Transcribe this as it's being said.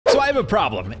have a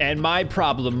problem, and my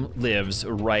problem lives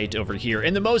right over here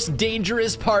in the most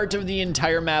dangerous part of the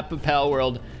entire map of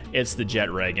Palworld. It's the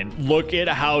Jetragon. Look at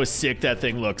how sick that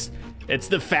thing looks. It's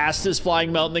the fastest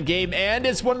flying mount in the game, and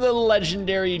it's one of the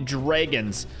legendary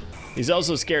dragons. He's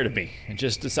also scared of me and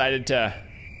just decided to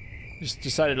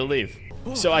leave.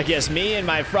 So I guess me and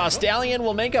my Frostallion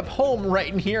will make up home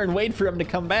right in here and wait for him to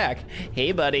come back.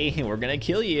 Hey buddy, we're gonna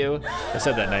kill you. I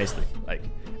said that nicely. Like,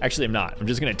 actually I'm not. I'm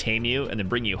just gonna tame you and then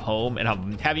bring you home and I'll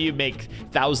have you make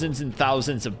thousands and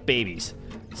thousands of babies.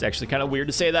 It's actually kind of weird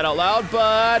to say that out loud,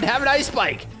 but have an ice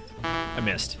spike. I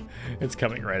missed. It's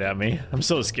coming right at me. I'm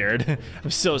so scared.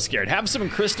 I'm so scared. Have some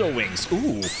crystal wings.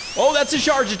 Ooh. Oh, that's a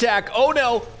charge attack. Oh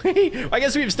no. I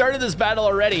guess we've started this battle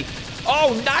already.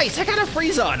 Oh, nice. I got a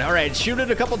freeze on. All right, shoot it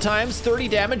a couple times. 30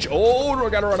 damage. Oh, I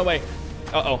gotta run away.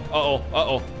 Uh-oh, uh-oh,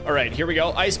 uh-oh. All right, here we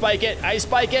go. Ice spike it. Ice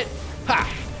spike it.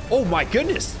 Ha. Oh my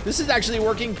goodness. This is actually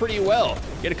working pretty well.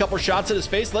 Get a couple shots at his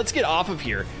face. Let's get off of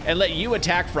here and let you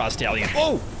attack Frostallion.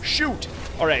 Oh, shoot.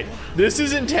 All right, this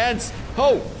is intense.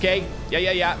 Oh, okay.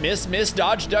 Yeah. Miss,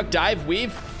 dodge, duck, dive,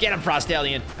 weave. Get him,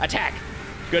 Frostallion. Attack.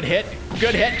 Good hit.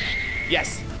 Good hit.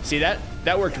 Yes. See that?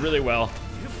 That worked really well.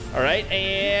 All right,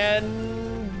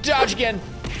 and dodge again.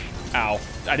 Ow,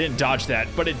 I didn't dodge that,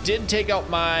 but it did take out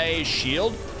my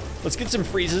shield. Let's get some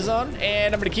freezes on,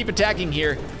 and I'm gonna keep attacking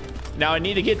here. Now I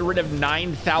need to get rid of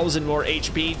 9,000 more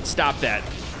HP. Stop that.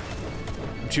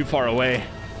 I'm too far away.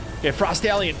 Okay,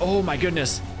 Frostallion, oh my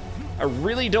goodness. I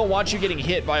really don't want you getting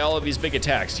hit by all of these big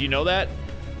attacks. You know that?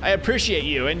 I appreciate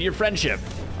you and your friendship.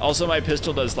 Also, my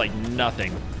pistol does like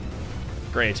nothing.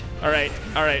 Great. All right.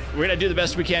 We're gonna do the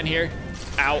best we can here.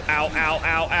 Ow, ow, ow,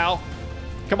 ow, ow.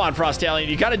 Come on, Frostallion,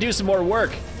 you gotta do some more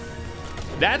work.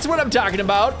 That's what I'm talking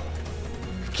about.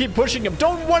 Keep pushing him.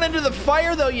 Don't run into the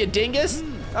fire though, you dingus.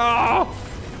 Oh.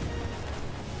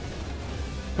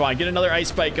 Come on, get another ice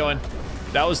spike going.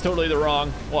 That was totally the wrong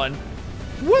one.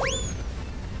 Whoop.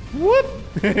 Whoop.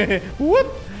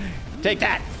 Whoop. Take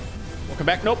that. We'll come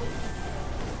back. Nope.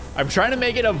 I'm trying to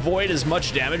make it avoid as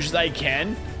much damage as I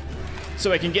can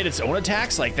so I can get its own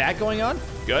attacks like that going on.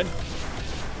 Good.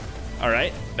 All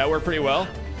right, that worked pretty well.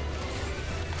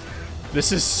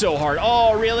 This is so hard.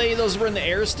 Oh, really? Those were in the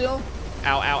air still?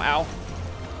 Ow, ow, ow.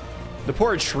 The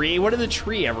poor tree. What did the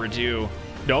tree ever do?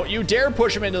 Don't you dare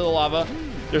push him into the lava.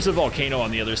 There's a volcano on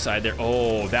the other side there.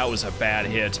 Oh, that was a bad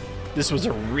hit. This was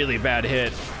a really bad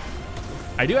hit.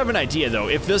 I do have an idea though.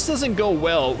 If this doesn't go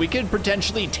well, we could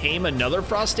potentially tame another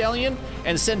Frostallion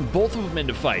and send both of them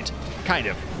into fight. Kind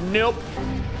of. Nope.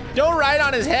 Don't ride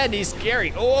on his head, he's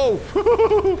scary. Oh,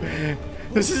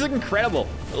 this is incredible.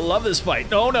 I love this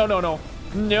fight. No. No.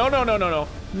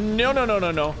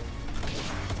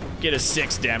 Get a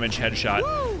 6 damage headshot.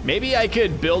 Woo! Maybe I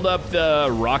could build up the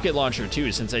rocket launcher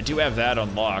too, since I do have that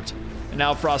unlocked. And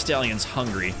now Frostallion's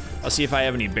hungry. I'll see if I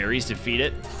have any berries to feed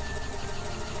it.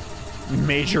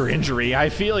 Major injury. I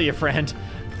feel you, friend.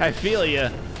 I feel you.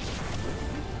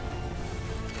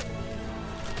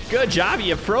 Good job,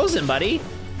 you frozen, buddy.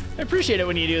 I appreciate it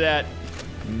when you do that.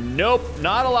 Nope,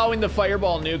 not allowing the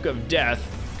fireball nuke of death.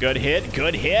 Good hit,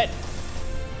 good hit.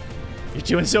 You're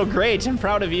doing so great, I'm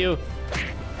proud of you.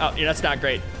 Oh, yeah, that's not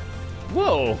great.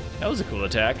 Whoa, that was a cool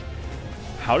attack.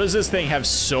 How does this thing have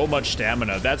so much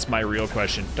stamina? That's my real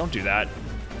question. Don't do that,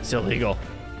 it's illegal.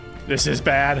 This is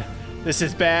bad, this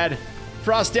is bad.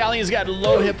 Frostallion's got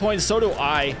low hit points, so do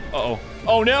I. Uh-oh,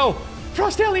 oh no,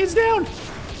 Frostallion's down.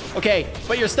 Okay,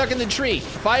 but you're stuck in the tree.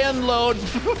 If I unload,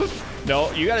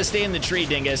 no, you gotta stay in the tree,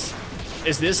 dingus.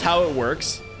 Is this how it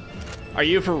works? Are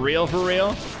you for real, for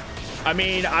real? I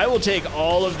mean, I will take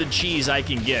all of the cheese I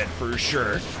can get, for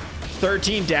sure.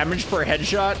 13 damage per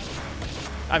headshot.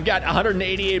 I've got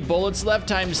 188 bullets left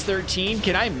times 13.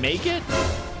 Can I make it?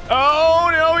 Oh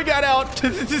no, we got out.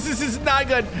 This is not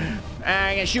good.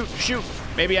 Shoot.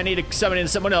 Maybe I need to summon in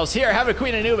someone else. Here, have a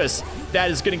Queen Anubis.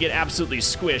 That is gonna get absolutely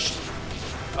squished.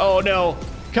 Oh no,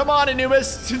 come on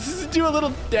Anubis, do a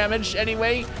little damage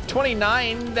anyway.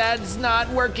 29, that's not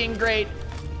working great.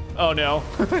 Oh no,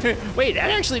 wait,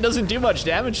 that actually doesn't do much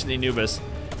damage to the Anubis.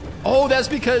 Oh, that's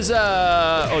because,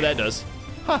 oh that does.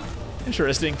 Huh,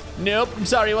 interesting. Nope, I'm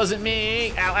sorry, it wasn't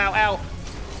me. Ow, ow, ow.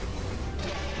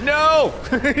 No,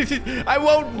 I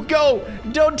won't go,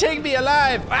 don't take me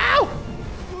alive, ow.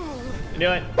 I knew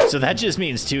it. So that just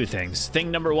means 2 things.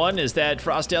 Thing number 1 is that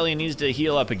Frostallion needs to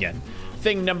heal up again.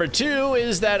 Thing number 2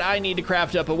 is that I need to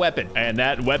craft up a weapon. And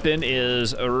that weapon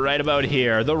is right about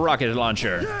here, the rocket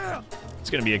launcher. Yeah.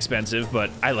 It's gonna be expensive, but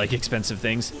I like expensive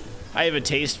things. I have a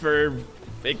taste for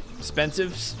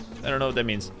expensives. I don't know what that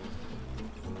means.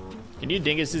 Can you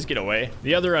dinguses get away?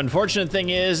 The other unfortunate thing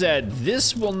is that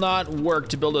this will not work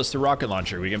to build us the rocket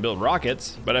launcher. We can build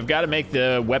rockets, but I've got to make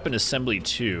the weapon assembly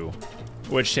too,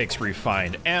 which takes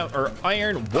refined or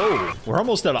iron. Whoa, we're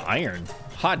almost out of iron.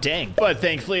 Hot dang. But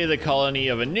thankfully the colony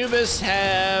of Anubis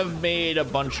have made a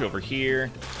bunch over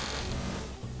here.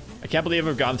 I can't believe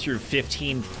I've gone through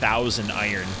 15,000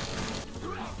 iron.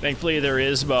 Thankfully there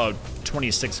is about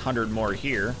 2,600 more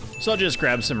here. So I'll just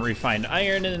grab some refined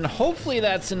iron and hopefully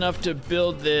that's enough to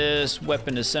build this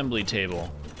weapon assembly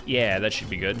table. Yeah, that should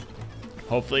be good.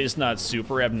 Hopefully it's not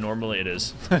super abnormally, it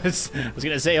is. I was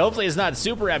gonna say, hopefully it's not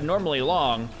super abnormally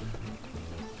long.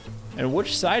 And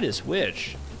which side is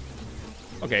which?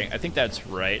 Okay, I think that's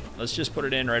right. Let's just put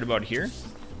it in right about here.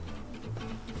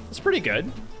 That's pretty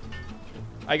good.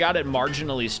 I got it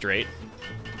marginally straight.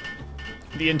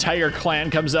 The entire clan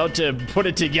comes out to put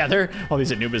it together. Oh,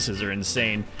 these Anubises are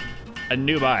insane.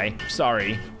 Anubi,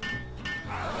 sorry.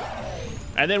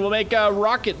 And then we'll make a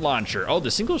rocket launcher. Oh,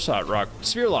 the single shot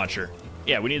sphere launcher.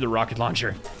 Yeah, we need the rocket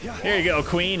launcher. Here you go,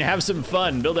 queen, have some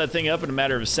fun. Build that thing up in a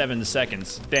matter of 7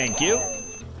 seconds. Thank you.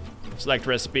 Select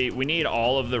recipe. We need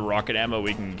all of the rocket ammo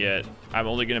we can get. I'm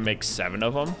only gonna make 7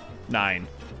 of them. 9.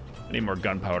 I need more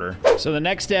gunpowder. So the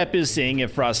next step is seeing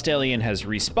if Frostallion has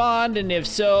respawned, and if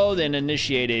so, then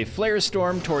initiate a flare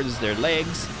storm towards their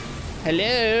legs.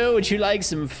 Hello, would you like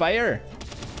some fire?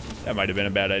 That might have been a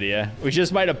bad idea. We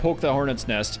just might have poked the hornet's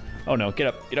nest. Oh no, get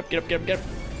up, get up, get up, get up, get up.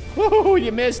 Woohoo,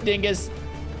 you missed, dingus.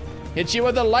 Hit you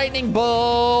with a lightning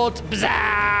bolt.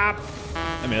 Bzap!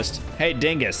 I missed. Hey,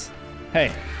 dingus. Hey.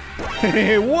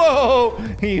 Whoa,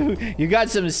 you got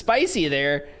some spicy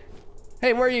there.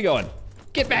 Hey, where are you going?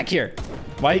 Get back here.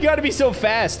 Why you gotta be so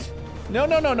fast? No,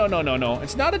 no, no, no, no, no, no.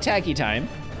 It's not attacky time.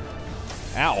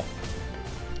 Ow.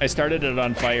 I started it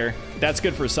on fire. That's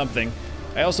good for something.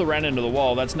 I also ran into the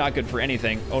wall. That's not good for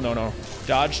anything. Oh, no, no.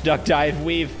 Dodge, duck, dive,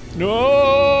 weave.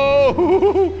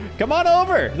 No! Come on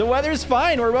over. The weather's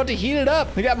fine. We're about to heat it up.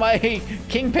 I got my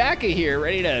King Paka here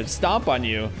ready to stomp on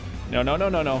you. No, no, no,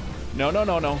 no, no. No, no,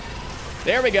 no, no.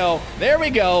 There we go. There we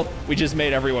go. We just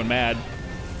made everyone mad.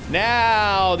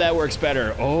 Now that works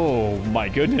better. Oh my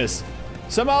goodness.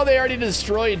 Somehow they already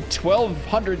destroyed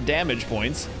 1,200 damage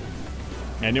points.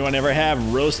 Anyone ever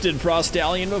have roasted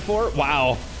Frostallion before?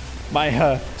 Wow.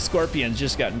 My Scorpion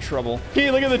just got in trouble.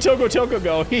 Hey, look at the Toko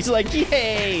go. He's like,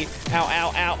 yay. Ow,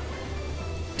 ow, ow.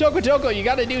 Toko, you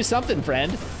gotta do something,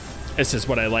 friend. This is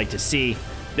what I like to see.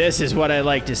 This is what I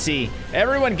like to see.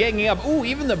 Everyone ganging up. Ooh,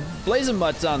 even the blazing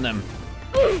mutts on them.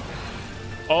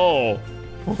 Oh.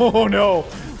 Oh no.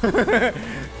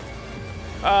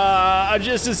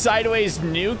 Just a sideways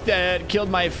nuke that killed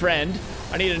my friend.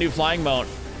 I need a new flying mount.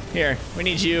 Here, we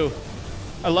need you.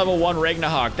 A level 1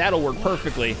 Ragnarok. That'll work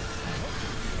perfectly.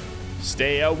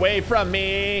 Stay away from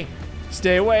me.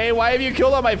 Stay away. Why have you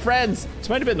killed all my friends? This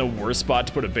might have been the worst spot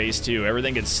to put a base to.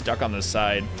 Everything gets stuck on the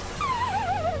side.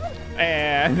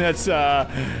 And that's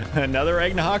another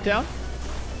Ragnarok down.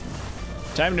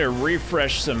 Time to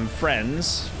refresh some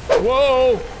friends.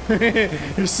 Whoa!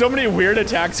 There's so many weird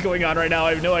attacks going on right now.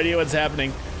 I have no idea what's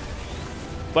happening.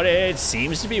 But it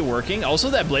seems to be working. Also,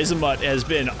 that Blazemut has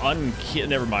been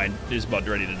never mind. He's about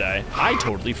ready to die. I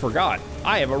totally forgot.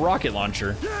 I have a rocket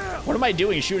launcher. What am I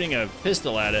doing shooting a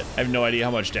pistol at it? I have no idea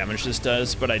how much damage this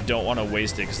does, but I don't want to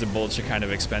waste it because the bullets are kind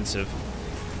of expensive.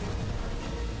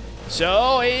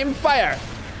 So, aim fire.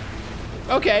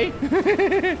 Okay.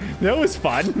 That was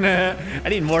fun. I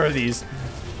need more of these.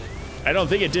 I don't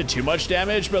think it did too much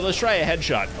damage, but let's try a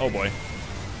headshot. Oh boy.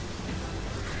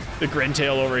 The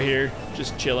Grintail over here,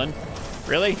 just chilling.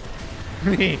 Really?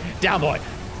 Down, boy.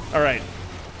 All right.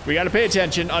 We got to pay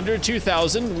attention. Under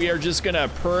 2,000, we are just going to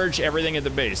purge everything at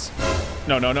the base.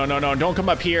 No, no, no, no, no. Don't come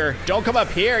up here. Don't come up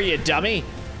here, you dummy.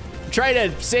 I'm trying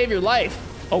to save your life.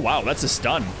 Oh, wow. That's a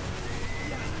stun.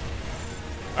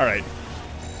 All right.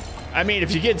 I mean,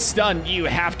 if you get stunned, you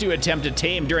have to attempt to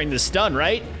tame during the stun,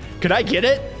 right? Could I get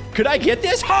it? Could I get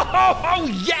this?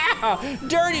 Oh, yeah!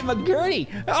 Dirty McGurdy.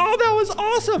 Oh, that was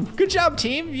awesome. Good job,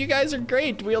 team. You guys are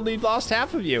great. We only lost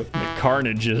half of you. The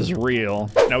carnage is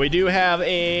real. Now, we do have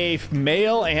a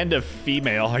male and a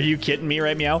female. Are you kidding me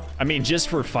right meow? I mean, just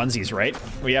for funsies, right?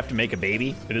 We have to make a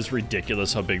baby. It is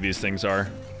ridiculous how big these things are.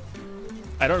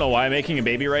 I don't know why I'm making a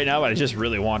baby right now, but I just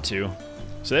really want to.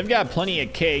 So they've got plenty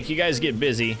of cake. You guys get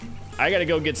busy. I gotta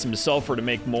go get some sulfur to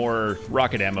make more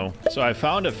rocket ammo. So I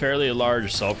found a fairly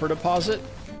large sulfur deposit.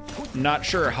 Not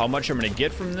sure how much I'm gonna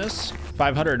get from this.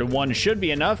 501 should be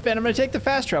enough, and I'm gonna take the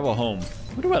fast travel home.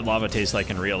 Wonder what lava tastes like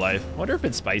in real life. Wonder if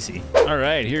it's spicy. All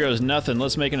right, here goes nothing.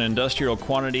 Let's make an industrial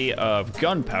quantity of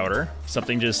gunpowder.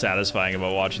 Something just satisfying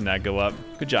about watching that go up.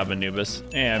 Good job, Anubis.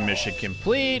 And mission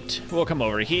complete. We'll come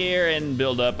over here and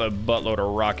build up a buttload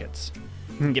of rockets.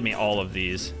 Give me all of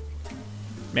these.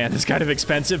 Man, this is kind of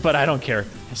expensive, but I don't care.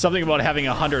 Something about having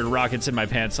 100 rockets in my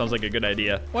pants sounds like a good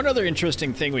idea. One other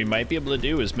interesting thing we might be able to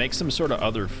do is make some sort of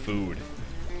other food.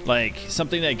 Like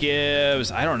something that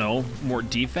gives, I don't know, more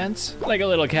defense? Like a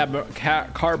little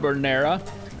carbonara.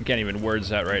 I can't even words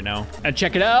that right now. And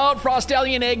check it out,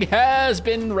 Frostallion egg has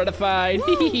been ratified.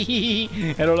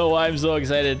 I don't know why I'm so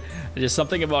excited. Just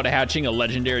something about hatching a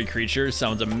legendary creature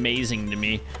sounds amazing to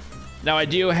me. Now I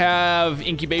do have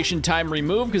incubation time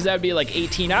removed because that would be like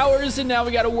 18 hours, and now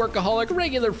we got a workaholic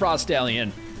regular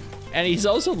Frostallion. And he's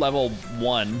also level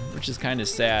 1, which is kind of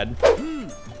sad.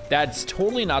 That's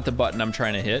totally not the button I'm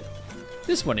trying to hit.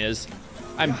 This one is.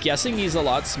 I'm guessing he's a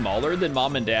lot smaller than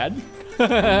Mom and Dad.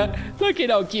 Look at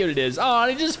how cute it is. Oh,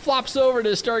 and he just flops over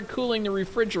to start cooling the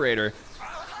refrigerator.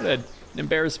 What an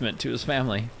embarrassment to his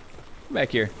family. Come back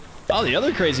here. Oh, the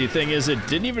other crazy thing is it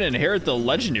didn't even inherit the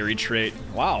legendary trait.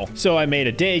 Wow. So I made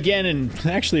a day again, and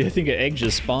actually I think an egg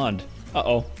just spawned.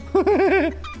 Uh-oh.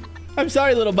 I'm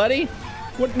sorry, little buddy.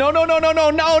 What? No.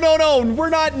 We're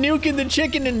not nuking the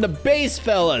chicken in the base,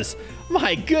 fellas.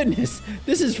 My goodness.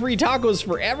 This is free tacos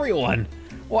for everyone.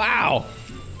 Wow.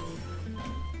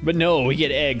 But no, we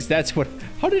get eggs. That's what,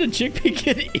 how did a chickpea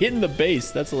get in the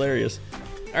base? That's hilarious.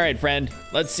 All right, friend,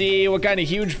 let's see what kind of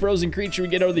huge frozen creature we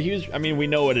get out of the huge. I mean, we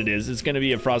know what it is. It's gonna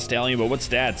be a Frostallion, but what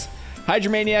stats?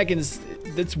 Hydromaniac, and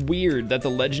that's weird that the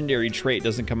legendary trait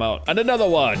doesn't come out. And another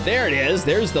one, there it is.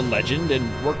 There's the legend and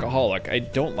workaholic. I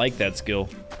don't like that skill,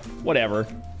 whatever.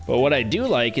 But what I do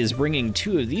like is bringing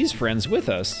 2 of these friends with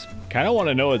us. Kind of want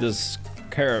to know what this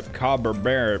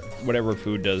bear, whatever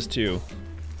food does too.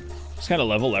 Just kind of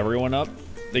level everyone up.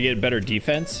 They get better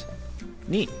defense.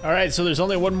 Neat. All right, so there's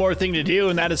only one more thing to do,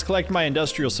 and that is collect my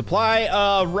industrial supply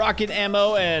of rocket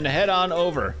ammo and head on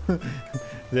over.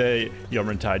 The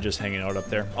Yomrantide just hanging out up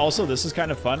there. Also, this is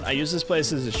kind of fun. I use this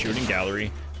place as a shooting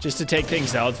gallery just to take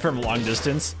things out from long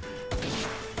distance.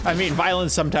 I mean,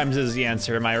 violence sometimes is the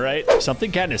answer, am I right?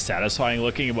 Something kind of satisfying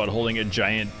looking about holding a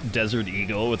giant desert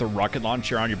eagle with a rocket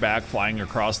launcher on your back, flying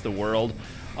across the world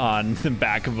on the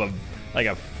back of a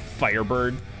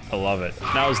Firebird. I love it.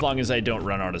 Now, as long as I don't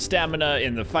run out of stamina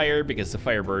in the fire, because the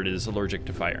Firebird is allergic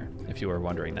to fire, if you were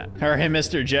wondering that. All right,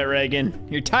 Mr.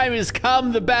 Jetragon, your time has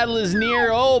come. The battle is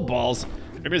near. Oh, balls.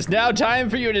 It is now time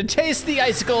for you to taste the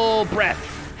icicle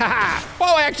breath. Haha.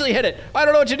 Oh, I actually hit it. I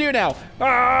don't know what to do now.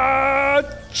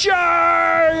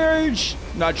 Charge!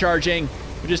 Not charging.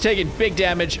 We're just taking big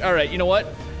damage. All right, you know what?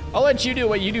 I'll let you do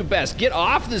what you do best. Get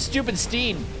off the stupid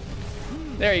steed.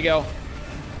 There you go.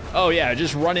 Oh, yeah,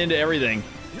 just run into everything.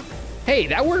 Hey,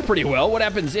 that worked pretty well. What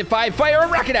happens if I fire a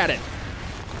rocket at it?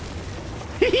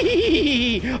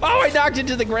 Oh, I knocked it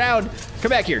to the ground. Come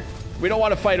back here. We don't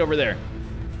want to fight over there.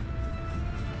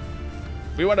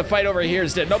 We want to fight over here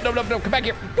instead. Nope. Come back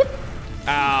here. Whoop.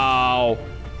 Ow.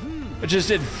 I just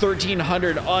did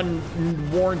 1,300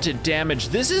 unwarranted damage.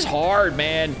 This is hard,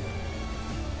 man.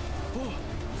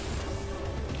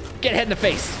 Get hit in the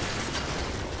face.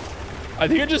 I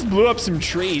think I just blew up some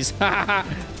trees.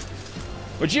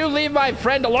 Would you leave my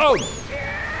friend alone?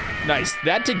 Nice,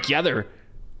 that together.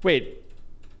 Wait.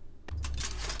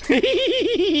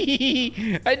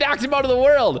 I knocked him out of the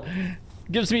world.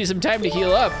 Gives me some time to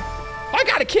heal up. I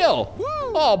got a kill.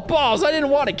 Oh, balls, I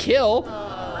didn't want to kill.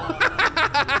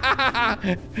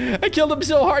 I killed him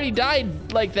so hard he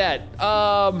died like that.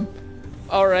 All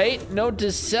right, note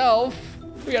to self.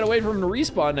 We gotta wait for him to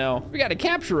respawn now. We gotta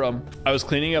capture him. I was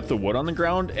cleaning up the wood on the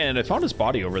ground and I found his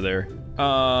body over there.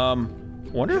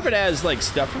 Wonder if it has like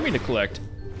stuff for me to collect.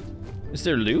 Is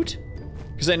there loot?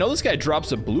 Because I know this guy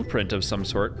drops a blueprint of some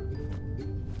sort.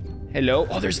 Hello?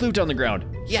 Oh, there's loot on the ground.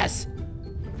 Yes.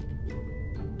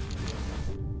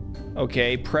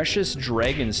 Okay, precious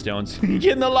dragon stones. Get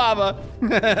in the lava.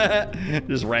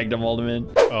 Just ragdolled him in.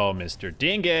 Oh, Mr.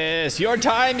 Dingus, your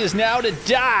time is now to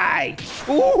die.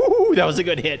 Ooh, that was a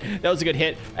good hit. That was a good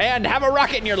hit. And have a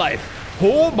rocket in your life.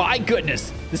 Oh my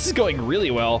goodness. This is going really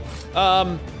well.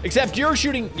 Except you're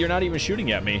not even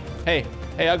shooting at me. Hey,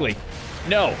 ugly.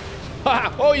 No.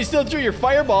 Oh, you still threw your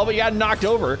fireball, but you got knocked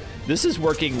over. This is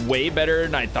working way better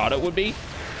than I thought it would be.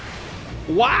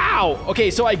 Wow.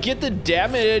 Okay, so I get the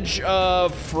damage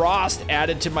of frost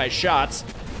added to my shots.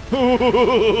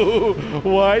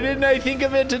 Why didn't I think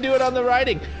of it to do it on the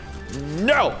riding?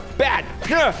 No, bad.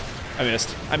 I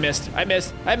missed.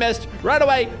 Run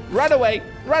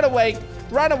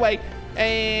away,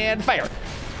 and fire.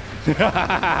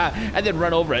 and then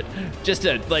run over it just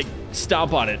to like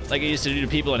stomp on it like I used to do to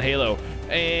people in Halo.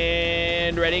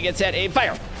 And ready, get set, aim,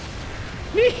 fire.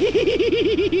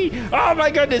 Oh my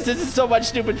goodness, this is so much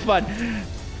stupid fun.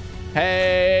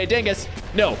 Hey, dingus.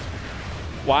 No.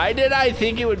 Why did I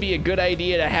think it would be a good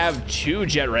idea to have 2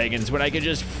 Jetragons when I could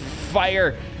just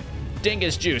fire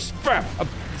dingus juice?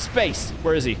 Space.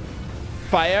 Where is he?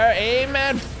 Fire, aim,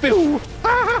 and phew.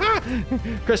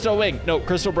 Crystal wing. No,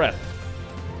 crystal breath.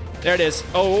 There it is.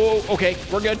 Oh, okay.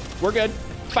 We're good. We're good.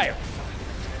 Fire.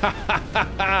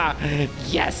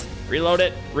 Yes. Reload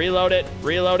it. Reload it.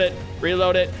 Reload it.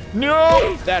 Reload it.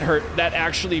 No! That hurt. That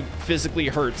actually physically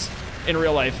hurts in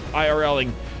real life.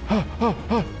 IRLing.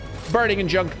 Burning and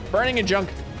junk. Burning and junk.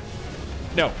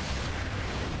 No.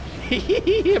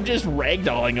 I'm just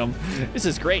ragdolling him. This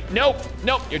is great. Nope.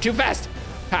 Nope. You're too fast.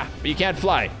 Ha. But you can't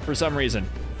fly for some reason.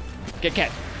 Get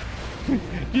cat.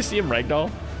 You see him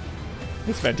ragdoll?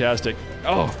 It's fantastic.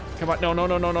 Oh, come on. No, no,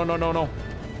 no, no, no, no, no, no.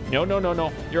 No, no, no,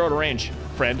 no. You're out of range,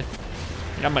 friend.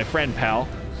 You're not my friend, pal.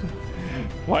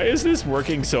 Why is this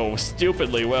working so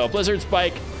stupidly well? Blizzard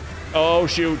spike. Oh,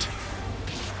 shoot.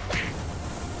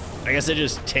 I guess I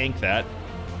just tanked that.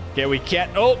 Okay, we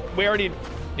can't. Oh, we already.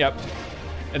 Yep.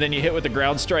 And then you hit with the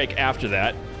ground strike after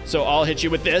that. So I'll hit you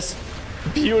with this.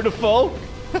 Beautiful.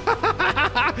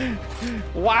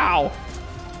 Wow.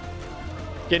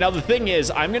 Okay, now the thing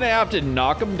is, I'm gonna have to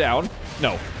knock him down.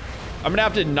 No. I'm gonna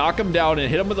have to knock him down and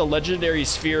hit him with a legendary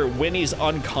sphere when he's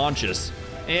unconscious.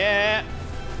 Yeah.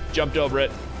 Jumped over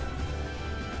it.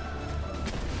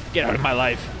 Get out of my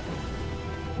life.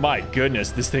 My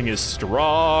goodness, this thing is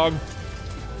strong.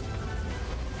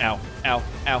 Ow, ow,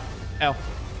 ow, ow.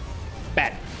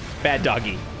 Bad, bad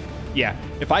doggy. Yeah,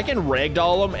 if I can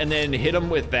ragdoll him and then hit him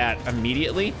with that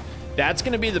immediately, that's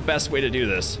gonna be the best way to do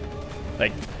this.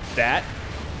 Like that,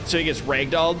 so he gets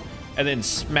ragdolled and then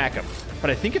smack him. But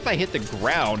I think if I hit the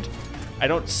ground, I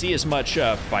don't see as much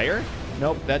fire.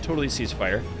 Nope, that totally sees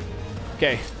fire.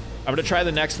 Okay, I'm gonna try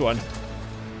the next one.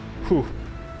 Whew.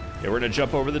 Okay, we're gonna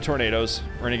jump over the tornadoes.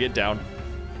 We're gonna get down.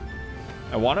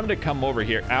 I want him to come over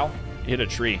here. Ow, hit a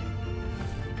tree.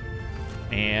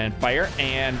 And fire,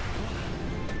 and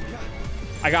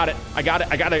I got it. I got it.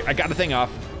 I got a thing off.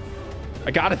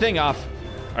 I got a thing off.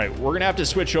 All right, we're gonna have to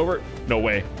switch over. No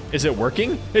way. Is it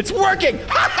working? It's working!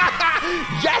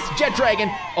 Yes,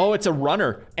 Jetragon! Oh, it's a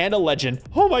runner and a legend.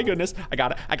 Oh my goodness. I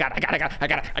got it. I got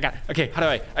it. Okay, how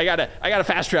do I got to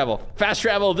fast travel. Fast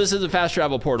travel. This is a fast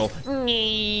travel portal.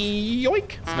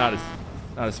 Yoink. It's not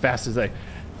as fast as I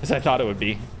thought it would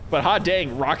be. But hot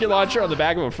dang, rocket launcher on the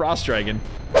back of a frost dragon.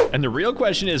 And the real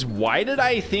question is, why did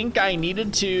I think I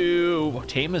needed to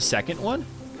tame a second one?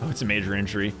 Oh, it's a major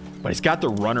injury. But he's got the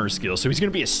runner skill, so he's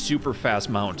gonna be a super fast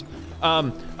mount.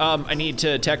 I need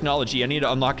technology. I need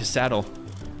to unlock his saddle.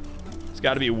 It's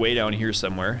gotta be way down here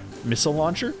somewhere. Missile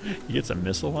launcher? He gets a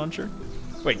missile launcher?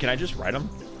 Wait, can I just ride him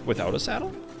without a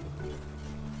saddle?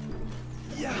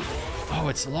 Yeah. Oh,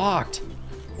 it's locked.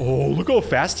 Oh, look how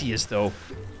fast he is though.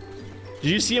 Did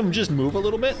you see him just move a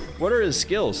little bit? What are his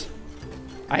skills?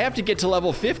 I have to get to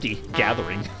level 50.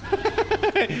 Gathering.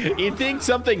 You'd think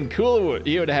something cool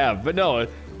he would have, but no,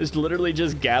 it's literally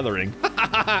just gathering.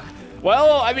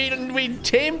 Well, I mean, we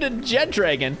tamed a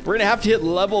Jetragon. We're gonna have to hit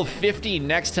level 50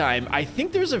 next time. I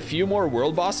think there's a few more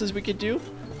world bosses we could do.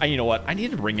 You know what? I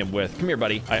need to bring him with. Come here,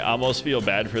 buddy. I almost feel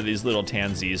bad for these little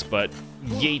tansies, but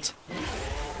yeet.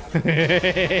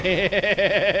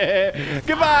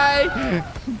 Goodbye.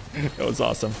 That was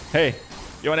awesome. Hey,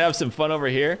 you wanna have some fun over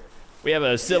here? We have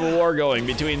a civil war going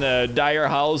between the dire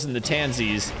howls and the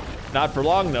tansies. Not for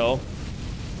long though.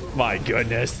 My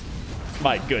goodness.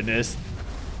 My goodness.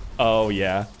 Oh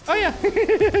yeah. Oh yeah.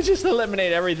 Just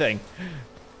eliminate everything.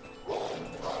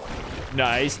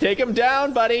 Nice. Take him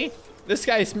down, buddy. This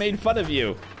guy's made fun of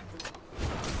you.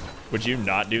 Would you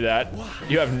not do that?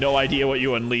 You have no idea what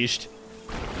you unleashed.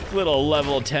 Little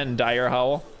level 10 dire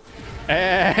howl.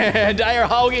 And dire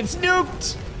howl gets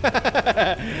nuked.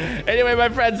 Anyway, my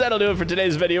friends, that'll do it for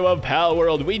today's video of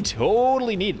Palworld. We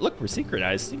totally need, look, we're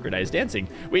synchronized dancing.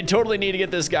 We totally need to get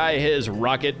this guy his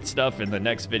rocket stuff in the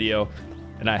next video.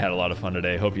 And I had a lot of fun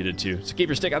today. Hope you did too. So keep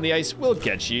your stick on the ice. We'll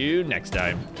catch you next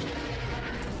time.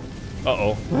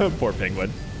 Uh-oh, poor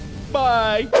penguin.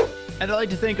 Bye. And I'd like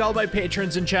to thank all my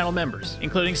patrons and channel members,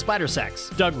 including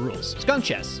Splattersax, Doug Rules, Skunk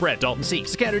Chess, Brett, Dalton C,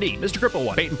 Scanner D, Mr. Cripple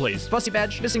One, Peyton Please, Fussy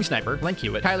Badge, Missing Sniper, Blank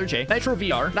Hewitt, Kyler J, Nitro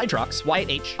VR, Nitrox,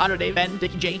 Wyatt H, Otto Dave, Ben,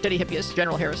 Dickie J, Teddy Hippias,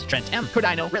 General Harris, Trent M,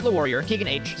 Codino, Rittler Warrior, Keegan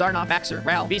H, Zarnoff, Baxter,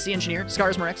 Ral, BC Engineer,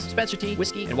 Scarsmorex, Spencer T,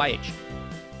 Whiskey, and YH.